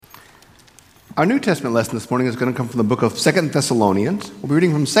Our New Testament lesson this morning is going to come from the book of 2 Thessalonians. We'll be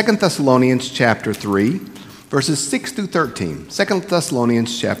reading from 2 Thessalonians chapter 3, verses 6 through 13. 2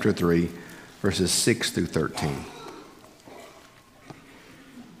 Thessalonians chapter 3, verses 6 through 13.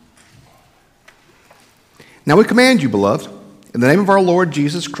 Now we command you, beloved, in the name of our Lord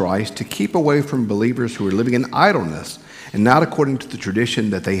Jesus Christ, to keep away from believers who are living in idleness and not according to the tradition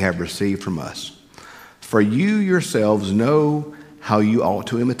that they have received from us. For you yourselves know how you ought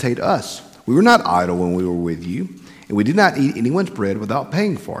to imitate us. We were not idle when we were with you, and we did not eat anyone's bread without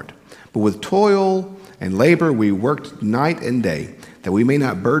paying for it. But with toil and labor we worked night and day, that we may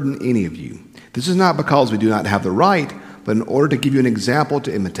not burden any of you. This is not because we do not have the right, but in order to give you an example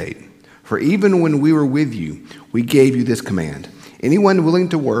to imitate. For even when we were with you, we gave you this command: anyone willing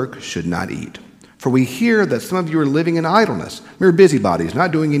to work should not eat. For we hear that some of you are living in idleness, mere busybodies,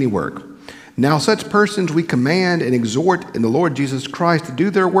 not doing any work. Now such persons we command and exhort in the Lord Jesus Christ to do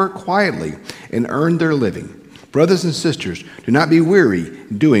their work quietly and earn their living. Brothers and sisters, do not be weary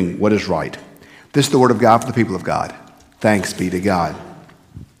in doing what is right. This is the word of God for the people of God. Thanks be to God.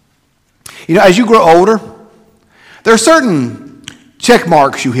 You know, as you grow older, there are certain check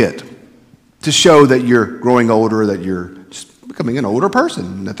marks you hit to show that you're growing older, that you're just becoming an older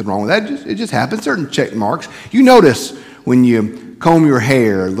person. Nothing wrong with that. It just happens. Certain check marks. You notice when you comb your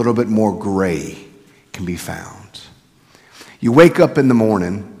hair, a little bit more gray can be found. You wake up in the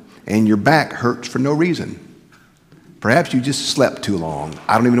morning and your back hurts for no reason. Perhaps you just slept too long.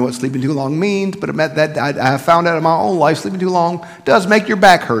 I don't even know what sleeping too long means, but I have found out in my own life sleeping too long does make your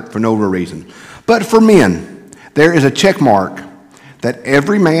back hurt for no real reason. But for men, there is a check mark that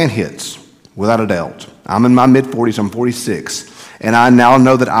every man hits without a doubt. I'm in my mid-40s, I'm 46, and I now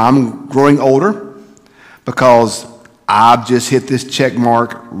know that I'm growing older because I've just hit this check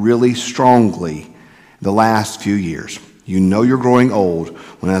mark really strongly the last few years. You know you're growing old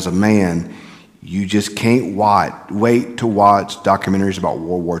when, as a man, you just can't wait to watch documentaries about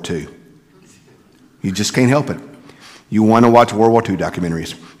World War II. You just can't help it. You want to watch World War II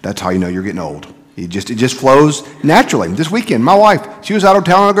documentaries. That's how you know you're getting old. It just flows naturally. This weekend, my wife, she was out of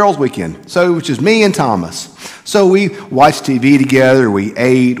town on a girls' weekend. So it was just me and Thomas. So we watched TV together, we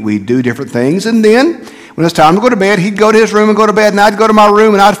ate, we do different things, and then when it's time to go to bed, he'd go to his room and go to bed, and I'd go to my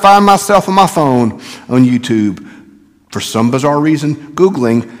room, and I'd find myself on my phone on YouTube, for some bizarre reason,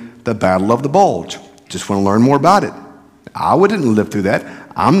 Googling the Battle of the Bulge. Just want to learn more about it. I wouldn't live through that.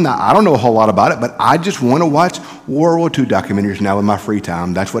 I don't know a whole lot about it, but I just want to watch World War II documentaries now in my free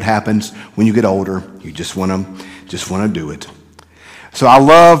time. That's what happens when you get older. You just want to do it. So I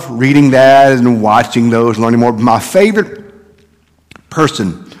love reading that and watching those, learning more. My favorite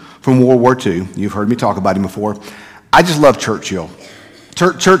person from World War II, you've heard me talk about him before. I just love Churchill.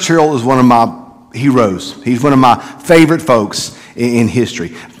 Churchill is one of my heroes. He's one of my favorite folks in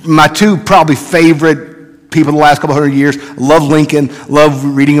history. My two probably favorite people the last couple hundred years. Love Lincoln, love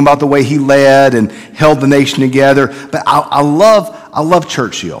reading about the way he led and held the nation together. But I love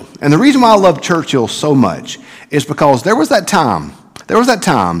Churchill. And the reason why I love Churchill so much is because there was that time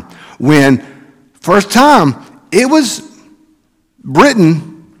when, first time, it was Britain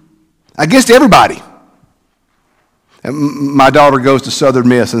against everybody. And my daughter goes to Southern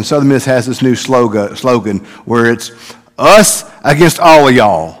Miss, and Southern Miss has this new slogan where it's us against all of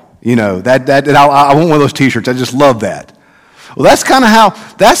y'all. You know, I want one of those T-shirts. I just love that. Well, that's kind of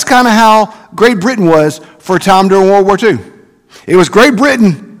how Great Britain was for a time during World War II. It was Great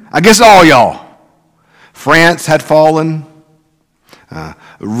Britain against all y'all. France had fallen.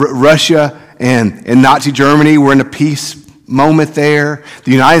 Russia and Nazi Germany were in a peace moment there.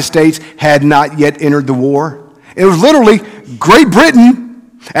 The United States had not yet entered the war. It was literally Great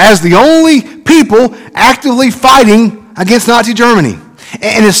Britain as the only people actively fighting against Nazi Germany.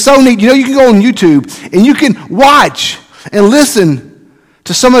 And it's so neat. You know, you can go on YouTube and you can watch and listen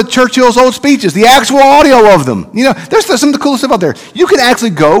to some of Churchill's old speeches, the actual audio of them. You know, there's some of the coolest stuff out there. You can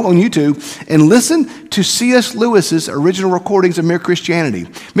actually go on YouTube and listen to C.S. Lewis's original recordings of Mere Christianity.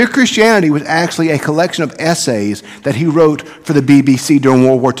 Mere Christianity was actually a collection of essays that he wrote for the BBC during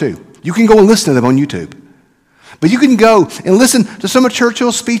World War II. You can go and listen to them on YouTube. But you can go and listen to some of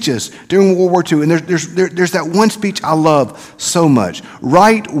Churchill's speeches during World War II. And there's that one speech I love so much.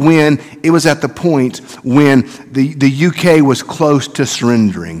 Right when it was at the point when the UK was close to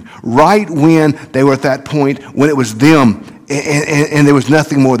surrendering. Right when they were at that point when it was them and there was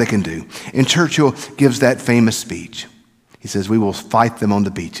nothing more they can do. And Churchill gives that famous speech. He says, "We will fight them on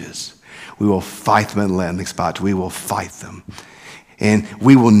the beaches. We will fight them in landing spots. We will fight them. And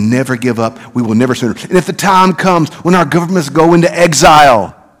we will never give up. We will never surrender. And if the time comes when our governments go into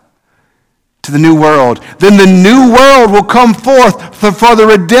exile, to the new world. Then the new world will come forth for the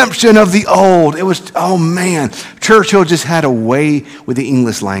redemption of the old. It was, oh man, Churchill just had a way with the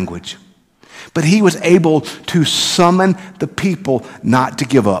English language. But he was able to summon the people not to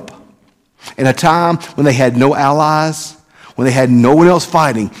give up. In a time when they had no allies, when they had no one else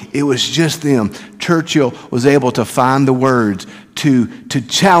fighting, it was just them. Churchill was able to find the words to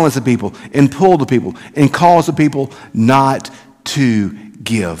challenge the people and pull the people and cause the people not to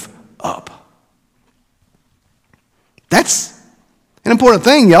give up. That's an important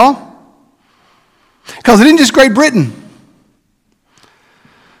thing, y'all. Because it isn't just Great Britain.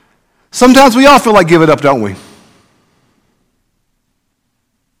 Sometimes we all feel like giving up, don't we?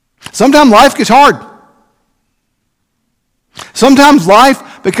 Sometimes life gets hard. Sometimes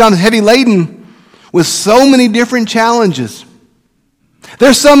life becomes heavy laden with so many different challenges.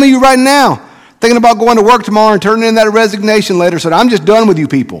 There's some of you right now thinking about going to work tomorrow and turning in that resignation letter saying, I'm just done with you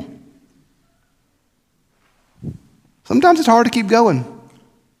people. Sometimes it's hard to keep going.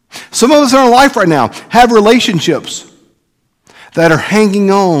 Some of us in our life right now have relationships that are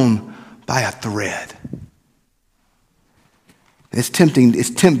hanging on by a thread. It's tempting.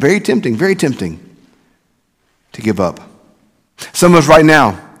 Very tempting to give up. Some of us right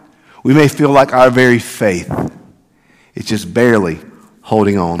now, we may feel like our very faith is just barely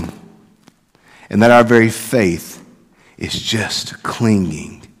holding on. And that our very faith is just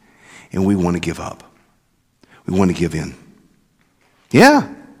clinging. And we want to give up. We want to give in.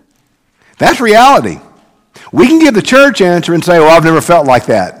 Yeah, that's reality. We can give the church answer and say, well, I've never felt like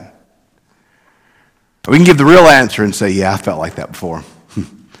that. Or we can give the real answer and say, yeah, I felt like that before.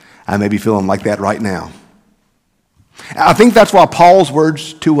 I may be feeling like that right now. I think that's why Paul's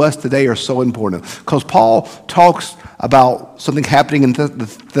words to us today are so important. Because Paul talks about something happening in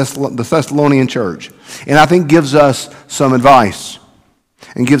the Thessalonian church. And I think gives us some advice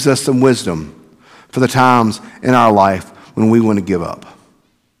and gives us some wisdom for the times in our life when we want to give up.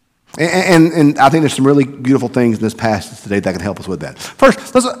 And I think there's some really beautiful things in this passage today that can help us with that.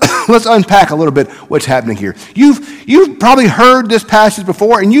 First, let's unpack a little bit what's happening here. You've probably heard this passage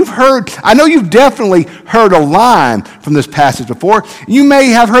before, and I know you've definitely heard a line from this passage before. You may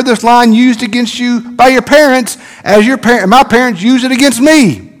have heard this line used against you by your parents as my parents used it against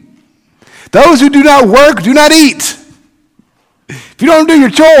me. Those who do not work do not eat. If you don't do your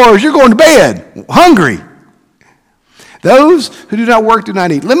chores, you're going to bed hungry. Those who do not work do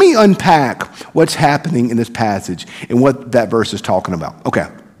not eat. Let me unpack what's happening in this passage and what that verse is talking about. Okay.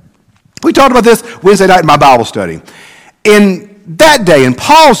 We talked about this Wednesday night in my Bible study. In that day, in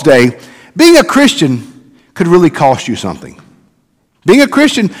Paul's day, being a Christian could really cost you something. Being a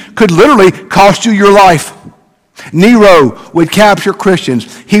Christian could literally cost you your life. Nero would capture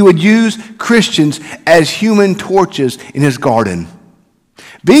Christians. He would use Christians as human torches in his garden.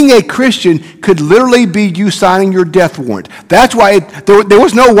 Being a Christian could literally be you signing your death warrant. That's why there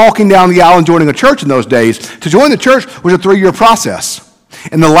was no walking down the aisle and joining a church in those days. To join the church was a 3-year process.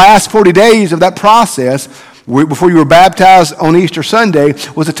 In the last 40 days of that process, before you were baptized on Easter Sunday,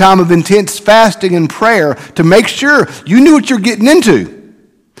 was a time of intense fasting and prayer to make sure you knew what you're getting into.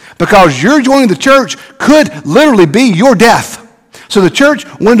 Because your joining the church could literally be your death. So the church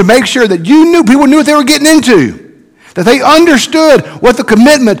wanted to make sure that people knew what they were getting into. That they understood what the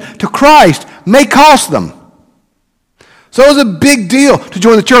commitment to Christ may cost them. So it was a big deal to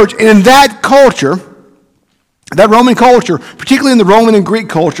join the church. And in that culture, that Roman culture, particularly in the Roman and Greek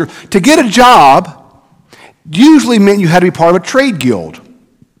culture, to get a job usually meant you had to be part of a trade guild.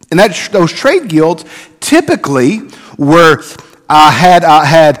 And those trade guilds typically had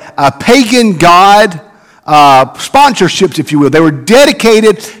a pagan god sponsorships, if you will. They were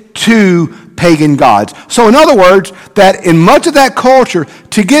dedicated to pagan gods. So in other words, that in much of that culture,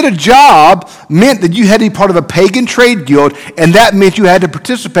 to get a job meant that you had to be part of a pagan trade guild, and that meant you had to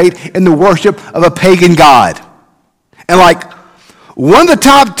participate in the worship of a pagan god. And one of the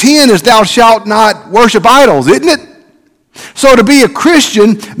top 10 is thou shalt not worship idols, isn't it? So to be a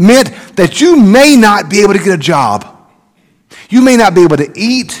Christian meant that you may not be able to get a job. You may not be able to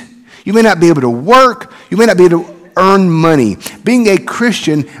eat. You may not be able to work. You may not be able to earn money. Being a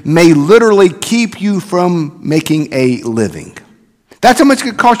Christian may literally keep you from making a living. That's how much it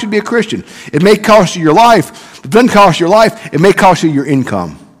could cost you to be a Christian. It may cost you your life. If it doesn't cost you your life, it may cost you your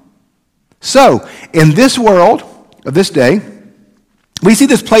income. So, in this world of this day, we see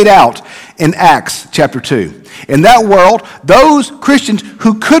this played out in Acts chapter 2. In that world, those Christians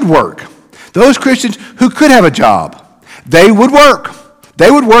who could work, those Christians who could have a job, they would work. They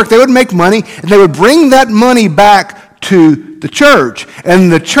would work, they would make money, and they would bring that money back to the church,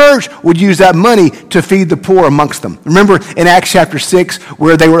 and the church would use that money to feed the poor amongst them. Remember in Acts chapter 6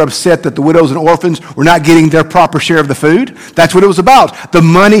 where they were upset that the widows and orphans were not getting their proper share of the food? That's what it was about. The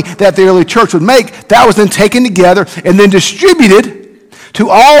money that the early church would make, that was then taken together and then distributed to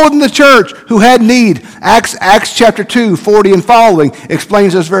all in the church who had need. Acts chapter 2, 40 and following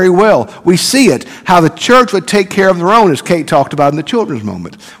explains this very well. We see it, how the church would take care of their own, as Kate talked about in the children's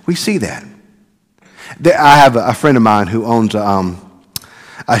moment. We see that. I have a friend of mine who owns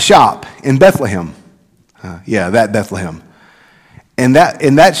a shop in Bethlehem. Bethlehem. And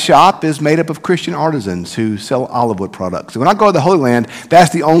that shop is made up of Christian artisans who sell olive wood products. And when I go to the Holy Land,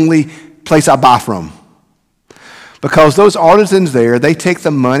 that's the only place I buy from. Because those artisans there, they take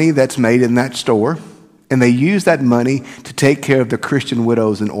the money that's made in that store and they use that money to take care of the Christian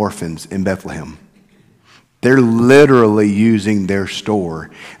widows and orphans in Bethlehem. They're literally using their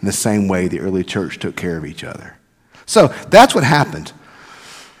store in the same way the early church took care of each other. So that's what happened.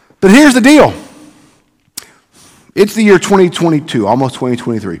 But here's the deal. It's the year 2022, almost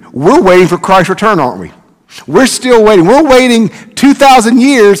 2023. We're waiting for Christ's return, aren't we? We're still waiting. We're waiting 2,000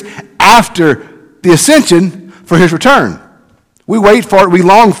 years after the ascension for his return. We wait for it. We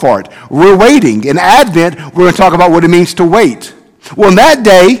long for it. We're waiting. In Advent, we're going to talk about what it means to wait. Well, in that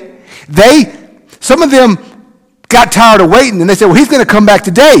day, some of them got tired of waiting, and they said, well, he's going to come back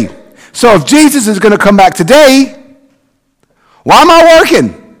today. So if Jesus is going to come back today, why am I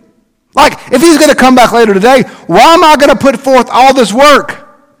working? Like, if he's going to come back later today, why am I going to put forth all this work?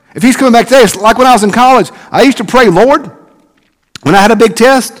 If he's coming back today, it's like when I was in college. I used to pray, Lord, when I had a big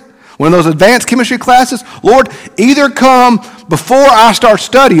test, one of those advanced chemistry classes, Lord, either come before I start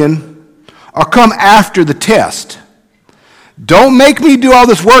studying or come after the test. Don't make me do all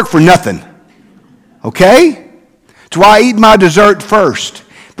this work for nothing. Okay? Do I eat my dessert first?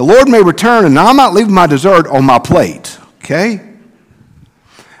 The Lord may return, and I'm not leaving my dessert on my plate. Okay?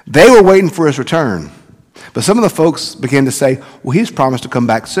 They were waiting for his return. But some of the folks began to say, well, he's promised to come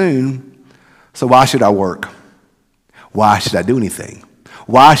back soon, so why should I work? Why should I do anything?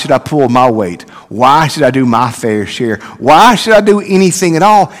 Why should I pull my weight? Why should I do my fair share? Why should I do anything at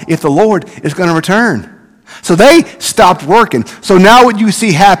all if the Lord is going to return? So they stopped working. So now what you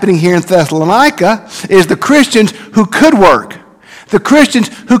see happening here in Thessalonica is the Christians who could work, the Christians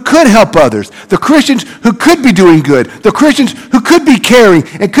who could help others, the Christians who could be doing good, the Christians who could be caring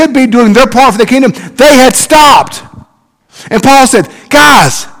and could be doing their part for the kingdom, they had stopped. And Paul said,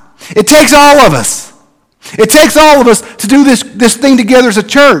 guys, it takes all of us. It takes all of us to do this thing together as a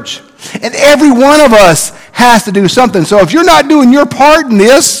church. And every one of us has to do something. So if you're not doing your part in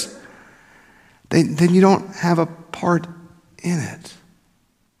this, then you don't have a part in it.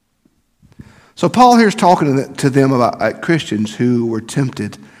 So Paul here is talking to them about Christians who were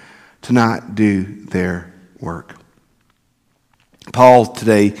tempted to not do their work. Paul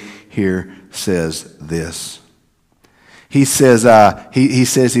today here says this. He says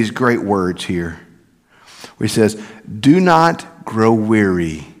these great words here. Where he says, do not grow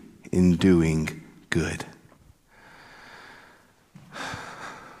weary in doing good.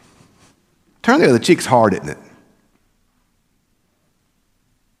 Turn the other cheek's hard, isn't it?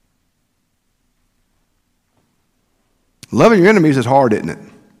 Loving your enemies is hard, isn't it?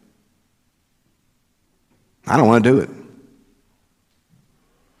 I don't want to do it.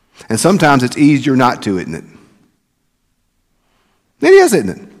 And sometimes it's easier not to, isn't it? It is, isn't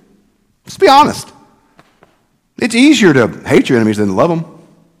it? Let's be honest. It's easier to hate your enemies than to love them.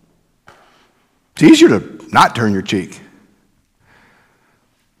 It's easier to not turn your cheek.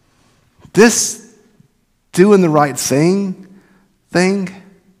 This doing the right thing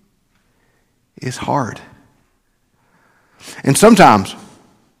is hard. And sometimes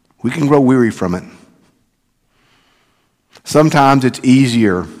we can grow weary from it. Sometimes it's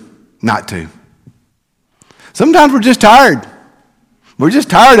easier not to. Sometimes we're just tired. We're just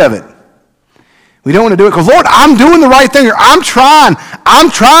tired of it. We don't want to do it because, Lord, I'm doing the right thing here. I'm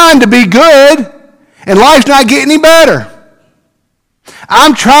trying to be good, and life's not getting any better.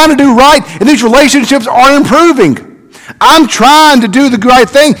 I'm trying to do right, and these relationships aren't improving. I'm trying to do the right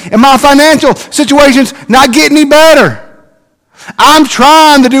thing, and my financial situation's not getting any better. I'm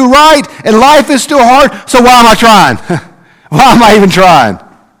trying to do right, and life is still hard, so why am I trying? Why am I even trying?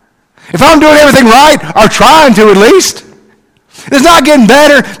 If I'm doing everything right, or trying to at least, it's not getting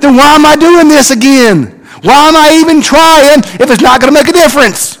better, then why am I doing this again? Why am I even trying if it's not going to make a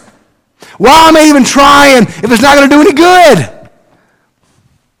difference? Why am I even trying if it's not going to do any good?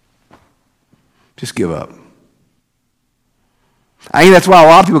 Just give up. I think that's why a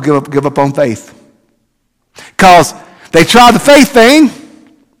lot of people give up on faith. Because they try the faith thing,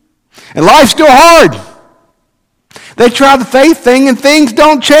 and life's still hard. They try the faith thing and things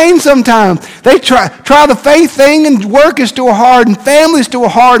don't change sometimes. They try the faith thing and work is still hard and family is still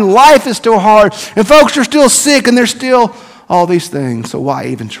hard and life is still hard and folks are still sick and there's still all these things. So why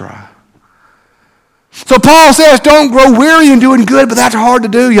even try? So Paul says don't grow weary in doing good, but that's hard to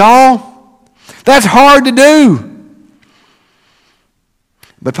do, y'all. That's hard to do.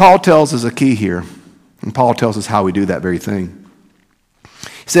 But Paul tells us a key here. And Paul tells us how we do that very thing.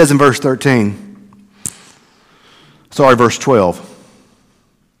 He says in verse 12.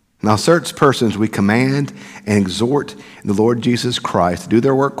 Now such persons we command and exhort in the Lord Jesus Christ to do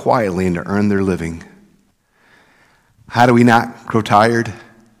their work quietly and to earn their living. How do we not grow tired?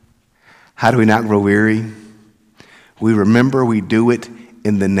 How do we not grow weary? We remember we do it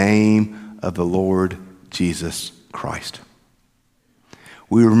in the name of the Lord Jesus Christ.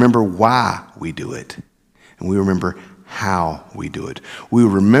 We remember why we do it. And we remember how we do it. We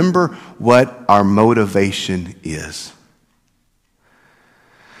remember what our motivation is.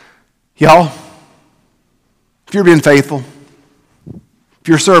 Y'all, if you're being faithful, if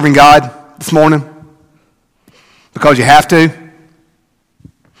you're serving God this morning because you have to,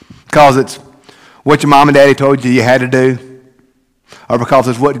 because it's what your mom and daddy told you had to do, or because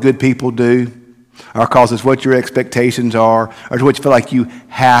it's what good people do, or because it's what your expectations are, or it's what you feel like you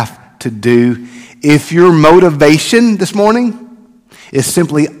have to do. If your motivation this morning is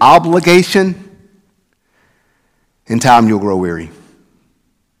simply obligation, in time you'll grow weary.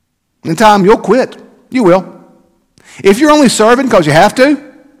 In time you'll quit. You will. If you're only serving because you have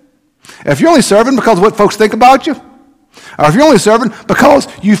to, if you're only serving because of what folks think about you, or if you're only serving because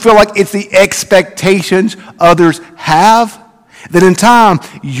you feel like it's the expectations others have, then in time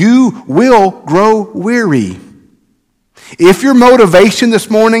you will grow weary. If your motivation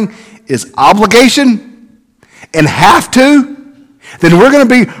this morning is obligation and have to, then we're going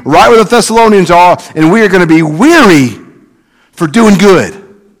to be right where the Thessalonians are, and we are going to be weary for doing good.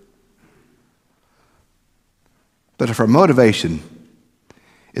 But if our motivation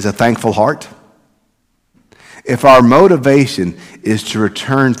is a thankful heart, if our motivation is to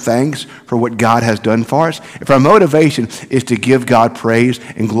return thanks for what God has done for us, if our motivation is to give God praise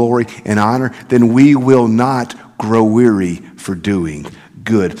and glory and honor, then we will not grow weary for doing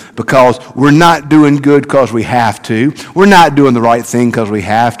good. Because we're not doing good because we have to. We're not doing the right thing because we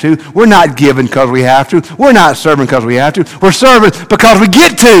have to. We're not giving because we have to. We're not serving because we have to. We're serving because we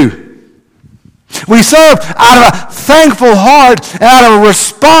get to. We serve out of a thankful heart and out of a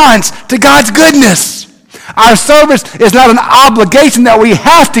response to God's goodness. Our service is not an obligation that we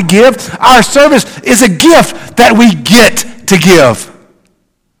have to give. Our service is a gift that we get to give.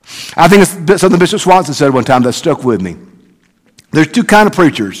 I think it's something Bishop Swanson said one time that stuck with me. There's two kinds of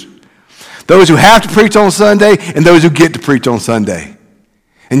preachers. Those who have to preach on Sunday and those who get to preach on Sunday.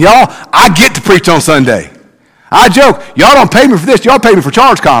 And y'all, I get to preach on Sunday. I joke, y'all don't pay me for this. Y'all pay me for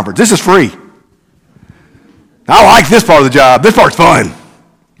charge conference. This is free. I like this part of the job. This part's fun.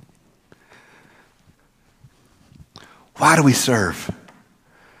 Why do we serve?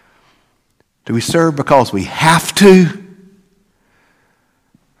 Do we serve because we have to?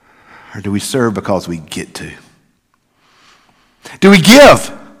 Or do we serve because we get to? Do we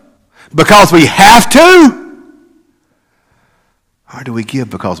give because we have to? Or do we give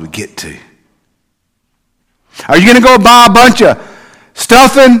because we get to? Are you going to go buy a bunch of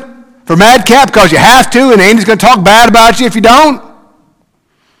stuffing for Madcap because you have to and Andy's going to talk bad about you if you don't?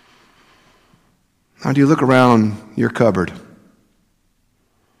 Or do you look around your cupboard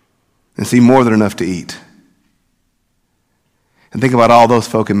and see more than enough to eat? And think about all those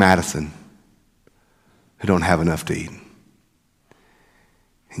folk in Madison who don't have enough to eat.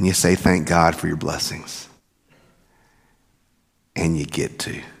 And you say, thank God for your blessings. And you get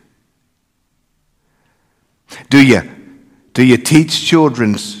to. Do you teach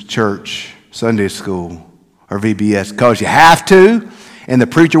children's church, Sunday school, or VBS because you have to and the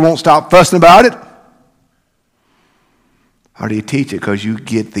preacher won't stop fussing about it? Or do you teach it because you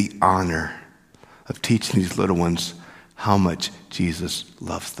get the honor of teaching these little ones how much Jesus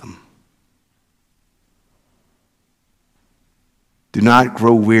loves them? Do not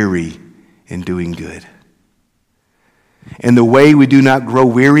grow weary in doing good. And the way we do not grow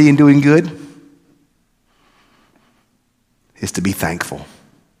weary in doing good is to be thankful.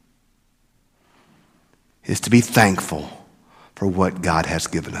 Is to be thankful for what God has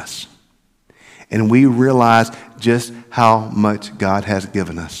given us. And we realize just how much God has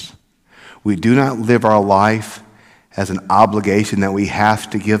given us. We do not live our life as an obligation that we have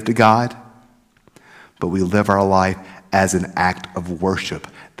to give to God, but we live our life as an act of worship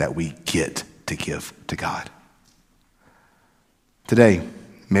that we get to give to God. Today,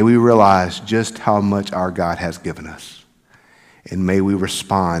 May we realize just how much our God has given us. And may we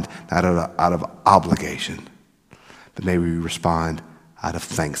respond not out of obligation, but may we respond out of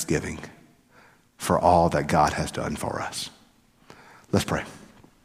thanksgiving for all that God has done for us. Let's pray.